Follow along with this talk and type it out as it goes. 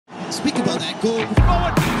speak about that goal.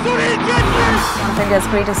 Sunil Chhetri! One of India's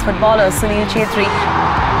greatest footballers, Sunil Chhetri.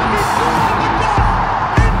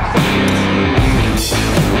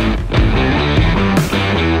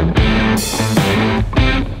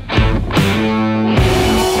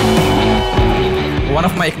 One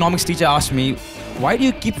of my economics teacher asked me, why do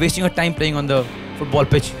you keep wasting your time playing on the football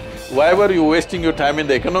pitch? Why were you wasting your time in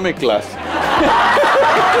the economic class?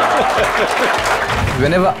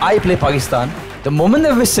 Whenever I play Pakistan, the moment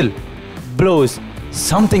the whistle blows,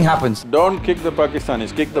 something happens. Don't kick the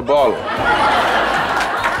Pakistanis, kick the ball.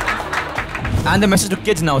 And the message to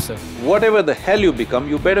kids now, sir. Whatever the hell you become,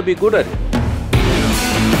 you better be good at it.